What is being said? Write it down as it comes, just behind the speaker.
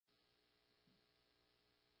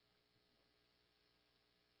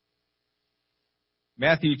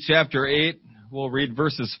Matthew chapter 8, we'll read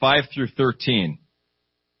verses 5 through 13.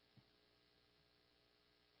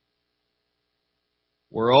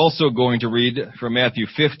 We're also going to read from Matthew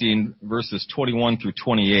 15, verses 21 through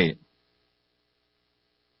 28.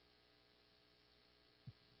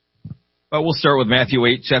 But we'll start with Matthew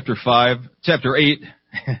 8, chapter 8,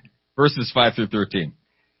 verses 5 through 13.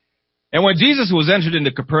 And when Jesus was entered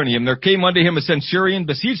into Capernaum, there came unto him a centurion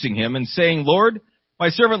beseeching him, and saying, Lord, my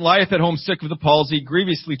servant lieth at home sick of the palsy,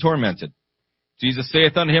 grievously tormented. Jesus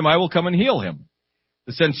saith unto him, I will come and heal him.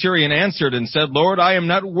 The centurion answered and said, Lord, I am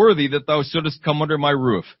not worthy that thou shouldest come under my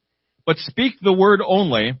roof, but speak the word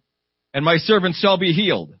only, and my servant shall be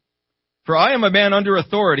healed. For I am a man under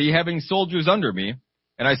authority, having soldiers under me,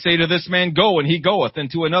 and I say to this man, go, and he goeth, and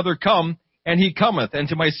to another, come, and he cometh, and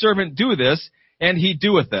to my servant, do this, and he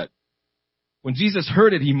doeth it. When Jesus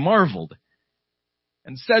heard it, he marveled,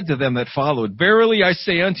 and said to them that followed, Verily I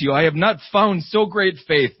say unto you, I have not found so great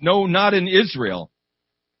faith, no, not in Israel.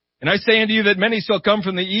 And I say unto you that many shall come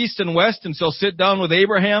from the east and west, and shall sit down with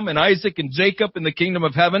Abraham and Isaac and Jacob in the kingdom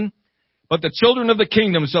of heaven. But the children of the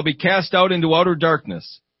kingdom shall be cast out into outer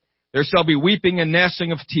darkness. There shall be weeping and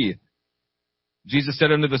gnashing of teeth. Jesus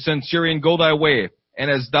said unto the centurion, Go thy way, and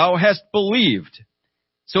as thou hast believed,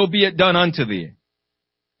 so be it done unto thee.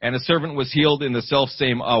 And his servant was healed in the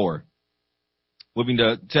selfsame hour. Moving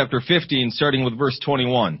to chapter 15, starting with verse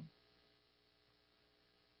 21.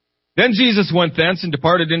 Then Jesus went thence and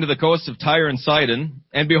departed into the coast of Tyre and Sidon.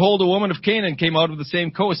 And behold, a woman of Canaan came out of the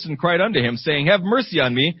same coast and cried unto him, saying, Have mercy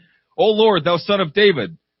on me, O Lord, thou son of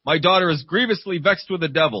David. My daughter is grievously vexed with the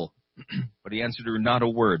devil. But he answered her not a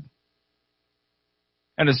word.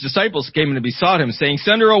 And his disciples came and besought him, saying,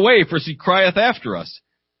 Send her away, for she crieth after us.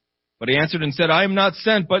 But he answered and said, I am not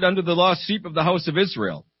sent but unto the lost sheep of the house of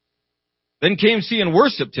Israel. Then came she and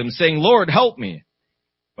worshipped him, saying, Lord, help me.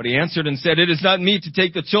 But he answered and said, It is not meet to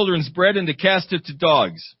take the children's bread and to cast it to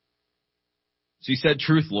dogs. She said,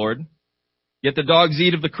 Truth, Lord. Yet the dogs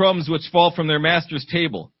eat of the crumbs which fall from their master's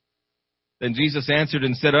table. Then Jesus answered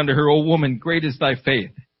and said unto her, O woman, great is thy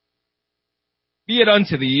faith. Be it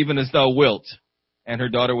unto thee even as thou wilt. And her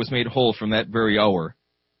daughter was made whole from that very hour.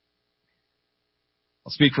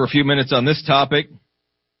 I'll speak for a few minutes on this topic.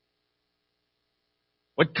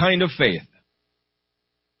 What kind of faith?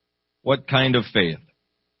 What kind of faith?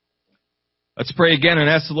 Let's pray again and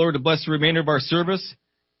ask the Lord to bless the remainder of our service,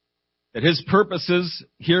 that his purposes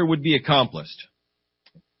here would be accomplished.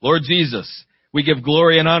 Lord Jesus, we give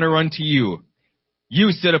glory and honor unto you. You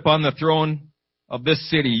sit upon the throne of this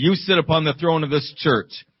city. You sit upon the throne of this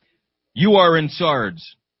church. You are in charge.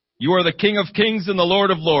 You are the King of kings and the Lord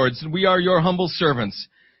of lords, and we are your humble servants.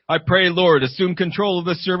 I pray, Lord, assume control of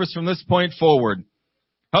this service from this point forward.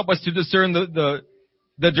 Help us to discern the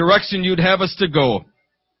direction you'd have us to go.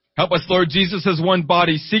 Help us, Lord Jesus, as one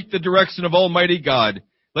body, seek the direction of Almighty God.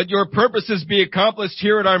 Let your purposes be accomplished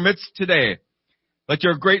here in our midst today. Let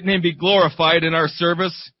your great name be glorified in our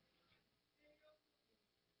service.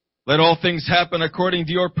 Let all things happen according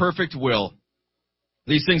to your perfect will.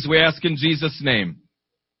 These things we ask in Jesus' name.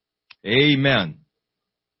 Amen.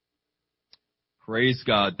 Praise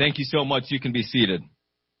God. Thank you so much. You can be seated.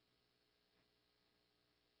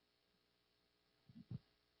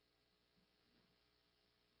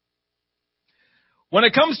 When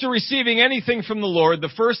it comes to receiving anything from the Lord, the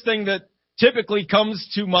first thing that typically comes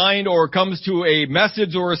to mind or comes to a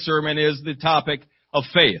message or a sermon is the topic of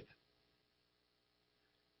faith.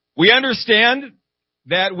 We understand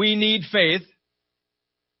that we need faith,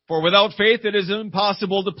 for without faith it is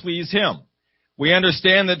impossible to please Him. We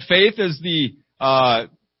understand that faith is the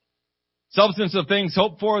substance of things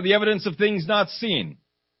hoped for, the evidence of things not seen.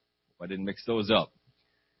 I didn't mix those up.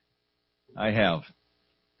 I have.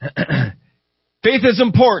 Faith is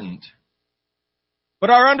important, but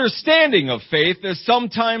our understanding of faith is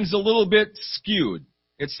sometimes a little bit skewed.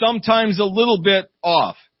 It's sometimes a little bit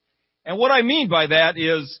off. And what I mean by that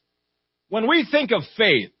is, when we think of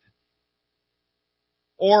faith,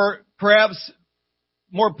 or perhaps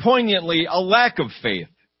more poignantly, a lack of faith,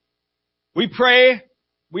 we pray,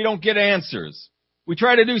 we don't get answers. We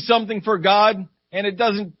try to do something for God, and it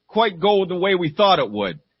doesn't quite go the way we thought it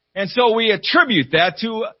would. And so we attribute that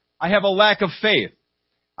to, I have a lack of faith.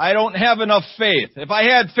 I don't have enough faith. If I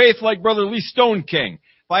had faith like Brother Lee Stoneking,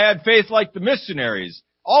 if I had faith like the missionaries,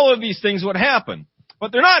 all of these things would happen.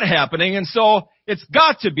 But they're not happening, and so it's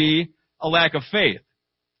got to be a lack of faith.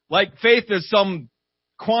 Like faith is some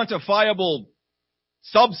quantifiable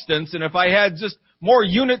substance, and if I had just more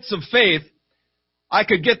units of faith, I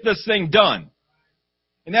could get this thing done.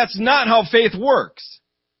 And that's not how faith works.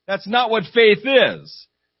 That's not what faith is.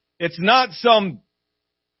 It's not some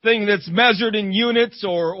thing that's measured in units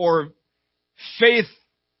or faith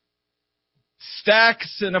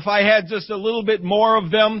stacks, and if I had just a little bit more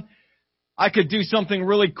of them, I could do something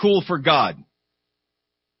really cool for God.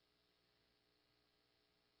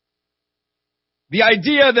 The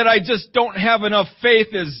idea that I just don't have enough faith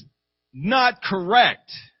is not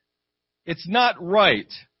correct. It's not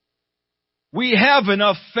right. We have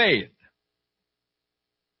enough faith.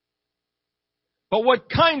 But what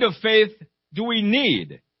kind of faith do we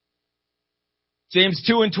need? James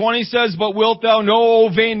 2:20 says, "But wilt thou know, O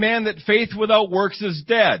vain man, that faith without works is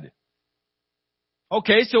dead?"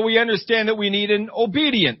 Okay, so we understand that we need an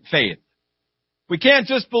obedient faith. We can't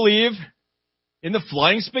just believe in the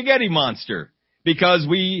flying spaghetti monster because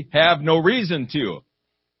we have no reason to.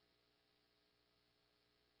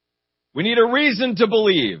 We need a reason to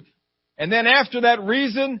believe. And then after that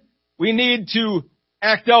reason, we need to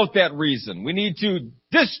act out that reason. We need to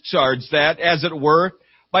discharge that, as it were,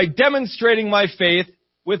 by demonstrating my faith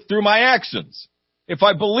through my actions. If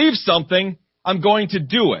I believe something, I'm going to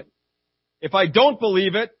do it. If I don't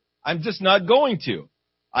believe it, I'm just not going to.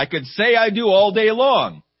 I could say I do all day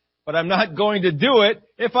long, but I'm not going to do it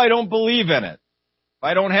if I don't believe in it, if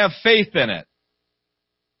I don't have faith in it.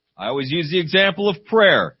 I always use the example of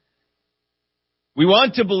prayer. We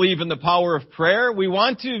want to believe in the power of prayer. We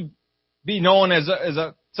want to be known as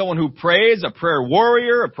someone who prays, a prayer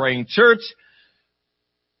warrior, a praying church.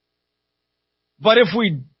 But if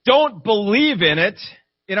we don't believe in it,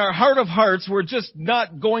 in our heart of hearts, we're just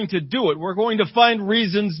not going to do it. We're going to find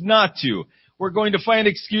reasons not to. We're going to find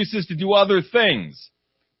excuses to do other things.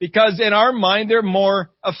 Because in our mind, they're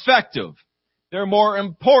more effective. They're more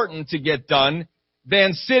important to get done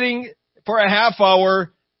than sitting for a half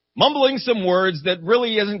hour mumbling some words that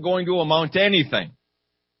really isn't going to amount to anything.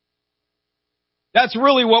 That's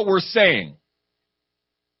really what we're saying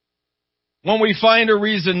when we find a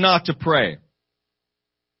reason not to pray.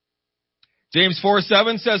 James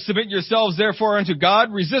 4:7 says, "Submit yourselves therefore unto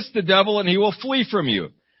God, resist the devil, and he will flee from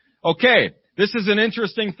you." Okay, this is an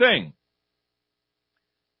interesting thing.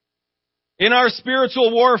 In our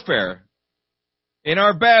spiritual warfare, in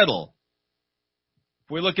our battle,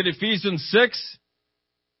 if we look at Ephesians 6,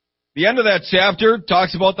 the end of that chapter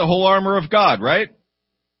talks about the whole armor of God, right?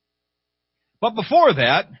 But before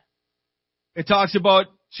that, it talks about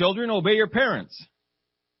children, obey your parents.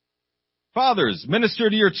 Fathers, minister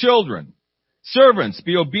to your children. Servants,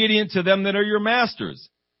 be obedient to them that are your masters.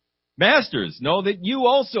 Masters, know that you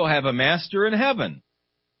also have a master in heaven.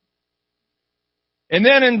 And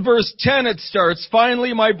then in verse 10 it starts,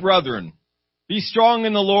 "Finally, my brethren, be strong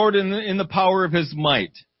in the Lord and in the power of his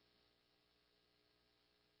might."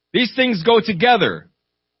 These things go together.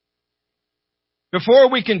 Before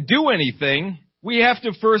we can do anything, we have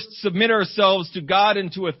to first submit ourselves to God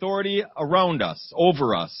and to authority around us,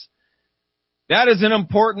 over us. That is an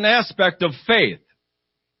important aspect of faith.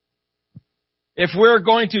 If we're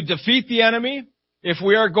going to defeat the enemy, if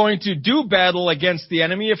we are going to do battle against the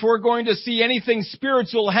enemy, if we're going to see anything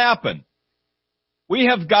spiritual happen,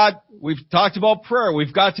 we've talked about prayer,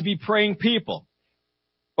 we've got to be praying people.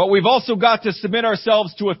 But we've also got to submit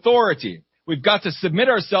ourselves to authority. We've got to submit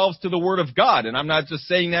ourselves to the Word of God. And I'm not just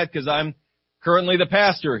saying that because I'm currently the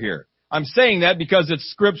pastor here. I'm saying that because it's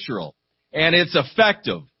scriptural and it's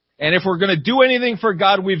effective. And if we're going to do anything for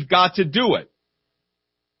God, we've got to do it.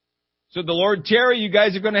 So the Lord tarry, you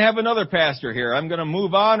guys are going to have another pastor here. I'm going to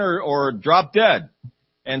move on or drop dead.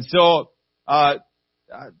 And so,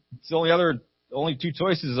 it's the only two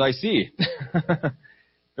choices I see.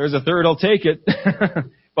 There's a third, I'll take it.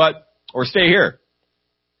 Or stay here.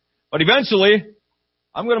 But eventually,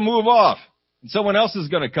 I'm going to move off and someone else is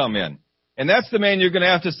going to come in. And that's the man you're going to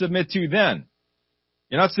have to submit to then.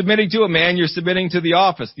 You're not submitting to a man, you're submitting to the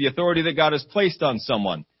office, the authority that God has placed on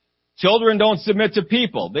someone. Children don't submit to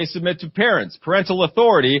people. They submit to parents, parental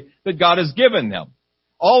authority that God has given them.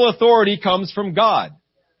 All authority comes from God.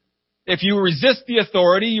 If you resist the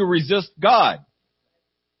authority, you resist God.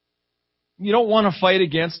 You don't want to fight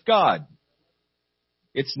against God.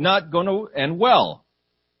 It's not going to end well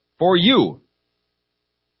for you.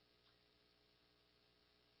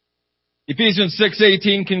 Ephesians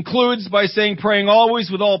 6:18 concludes by saying, "Praying always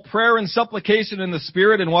with all prayer and supplication in the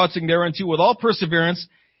Spirit, and watching thereunto with all perseverance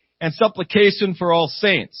and supplication for all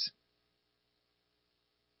saints."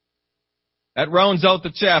 That rounds out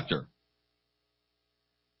the chapter.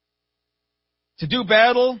 To do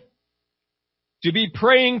battle, to be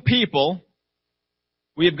praying people,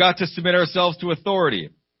 we have got to submit ourselves to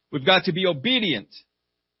authority. We've got to be obedient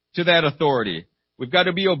to that authority. We've got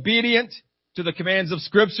to be obedient to the commands of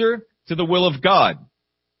Scripture, to the will of God.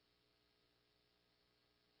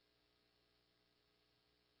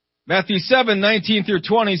 Matthew 7:19 through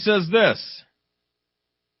 20 says this.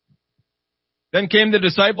 Then came the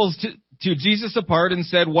disciples to Jesus apart and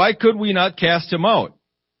said, "Why could we not cast him out?"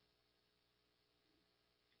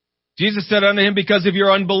 Jesus said unto him, "Because of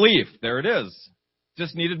your unbelief." There it is.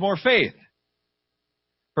 Just needed more faith.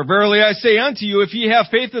 "For verily I say unto you, if ye have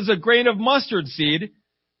faith as a grain of mustard seed,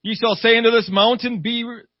 ye shall say unto this mountain, Be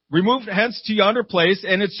removed hence to yonder place,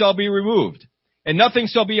 and it shall be removed. And nothing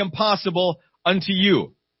shall be impossible unto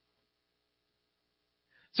you."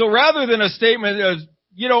 So rather than a statement of,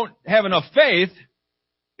 you don't have enough faith,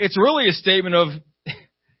 it's really a statement of,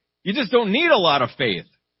 you just don't need a lot of faith.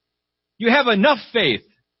 You have enough faith.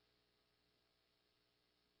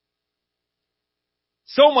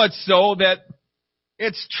 So much so that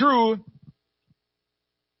it's true.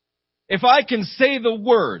 If I can say the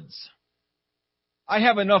words, I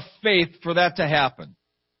have enough faith for that to happen.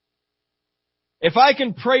 If I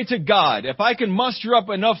can pray to God, if I can muster up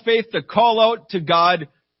enough faith to call out to God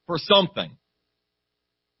for something,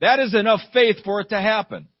 that is enough faith for it to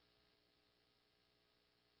happen.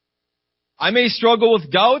 I may struggle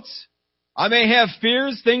with doubts. I may have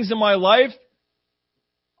fears, things in my life.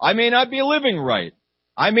 I may not be living right.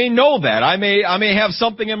 I may know that. I may have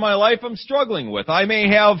something in my life I'm struggling with. I may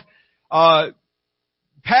have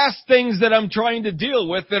past things that I'm trying to deal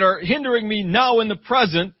with that are hindering me now in the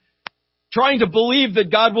present, trying to believe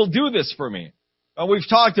that God will do this for me. We've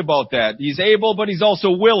talked about that. He's able, but He's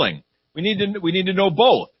also willing. We need to know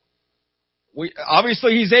both.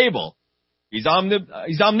 Obviously He's able. He's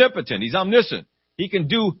omnipotent. He's omniscient. He can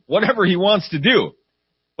do whatever He wants to do.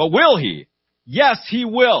 But will He? Yes, He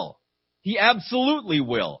will. He absolutely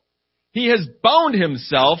will. He has bound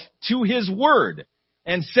Himself to His word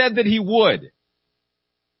and said that He would.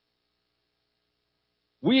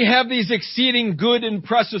 We have these exceeding good and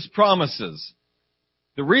precious promises.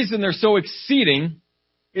 The reason they're so exceeding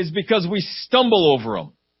is because we stumble over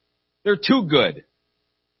them. They're too good.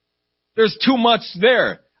 There's too much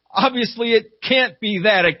there. Obviously, it can't be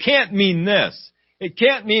that. It can't mean this. It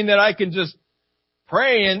can't mean that I can just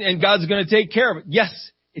pray and God's going to take care of it.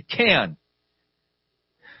 Yes, it can.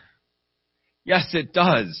 Yes, it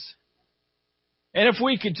does. And if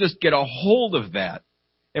we could just get a hold of that,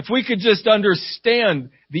 if we could just understand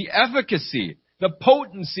the efficacy, the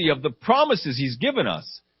potency of the promises He's given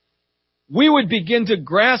us, we would begin to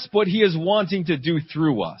grasp what He is wanting to do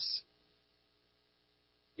through us.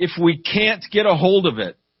 If we can't get a hold of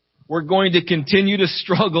it, we're going to continue to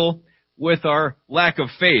struggle with our lack of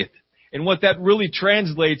faith. And what that really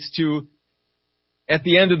translates to at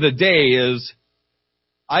the end of the day is,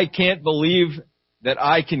 I can't believe that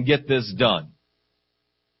I can get this done.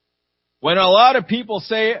 When a lot of people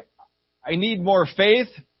say, I need more faith,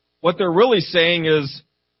 what they're really saying is,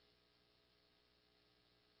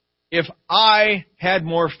 if I had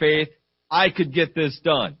more faith, I could get this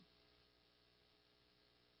done.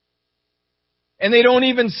 And they don't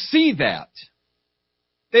even see that.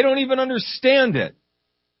 They don't even understand it.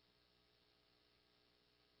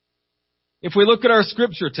 If we look at our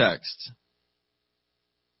scripture text,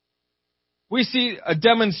 we see a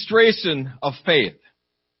demonstration of faith.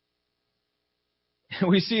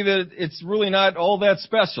 We see that it's really not all that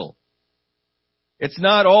special. It's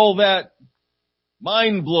not all that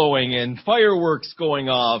mind-blowing and fireworks going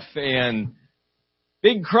off and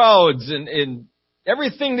big crowds and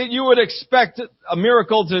everything that you would expect a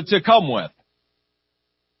miracle to come with.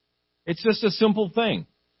 It's just a simple thing.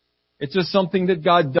 It's just something that God does.